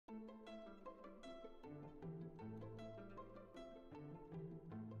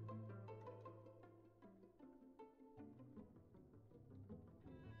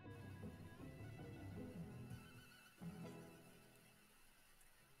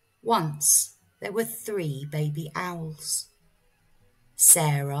Once there were 3 baby owls,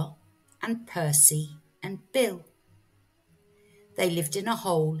 Sarah and Percy and Bill. They lived in a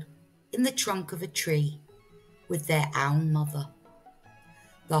hole in the trunk of a tree with their owl mother.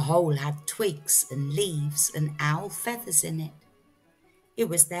 The hole had twigs and leaves and owl feathers in it. It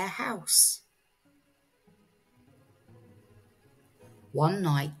was their house. One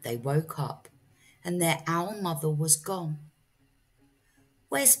night they woke up and their owl mother was gone.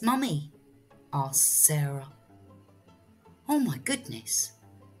 "Where's Mummy?" asked Sarah. "Oh my goodness,"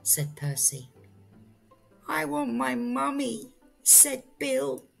 said Percy. "I want my mummy," said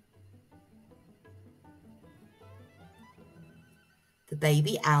Bill. The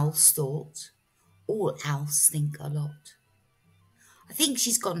baby owls thought, all owls think a lot. "I think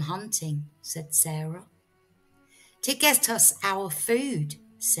she's gone hunting," said Sarah. "To get us our food,"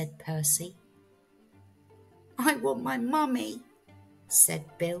 said Percy. "I want my mummy,"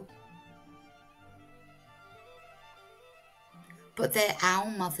 said Bill. But their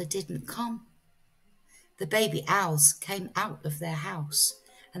owl mother didn't come. The baby owls came out of their house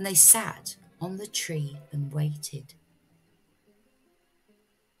and they sat on the tree and waited.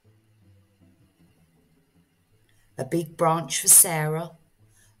 A big branch for Sarah,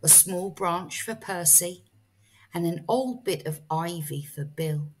 a small branch for Percy, and an old bit of ivy for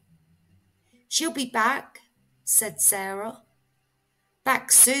Bill. "She'll be back," said Sarah.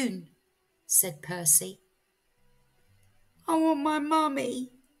 "Back soon," said Percy. "I want my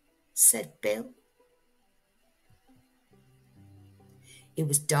mummy," said Bill. It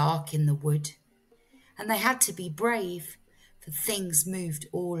was dark in the wood, and they had to be brave, for things moved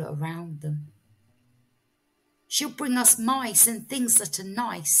all around them. "She'll bring us mice and things that are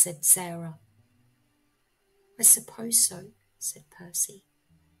nice," said Sarah. "I suppose so," said Percy.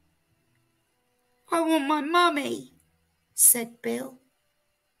 "I want my mummy," said Bill.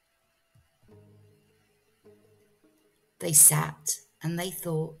 They sat and they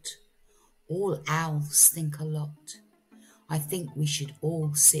thought, all owls think a lot. "I think we should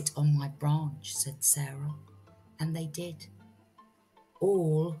all sit on my branch," said Sarah. And they did,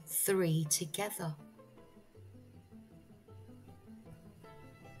 all 3 together.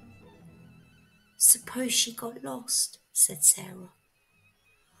 "Suppose she got lost," said Sarah.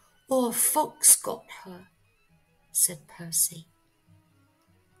 "Or a fox got her," said Percy.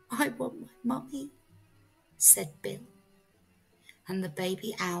 "I want my mummy," said Bill. And the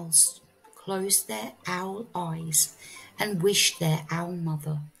baby owls closed their owl eyes and wished their owl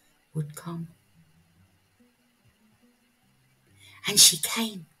mother would come. And she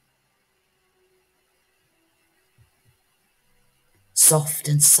came. Soft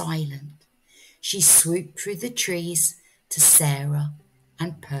and silent, she swooped through the trees to Sarah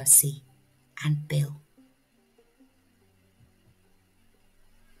and Percy and Bill.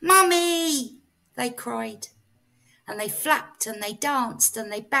 "Mummy!" they cried, and they flapped and they danced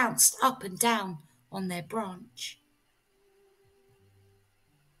and they bounced up and down on their branch.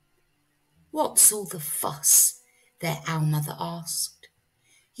 "What's all the fuss?" their owl mother asked.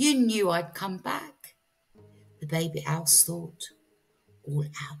 "You knew I'd come back." The baby owls thought, all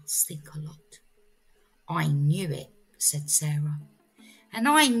owls think a lot. "I knew it," said Sarah. "And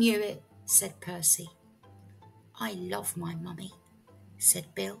I knew it," said Percy. "I love my mummy,"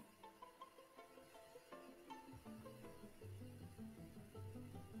 said Bill.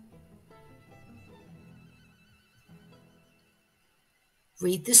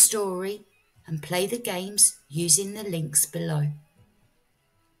 Read the story and play the games using the links below.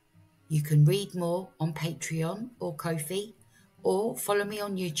 You can read more on Patreon or Ko-fi, or follow me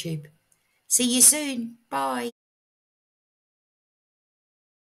on YouTube. See you soon. Bye.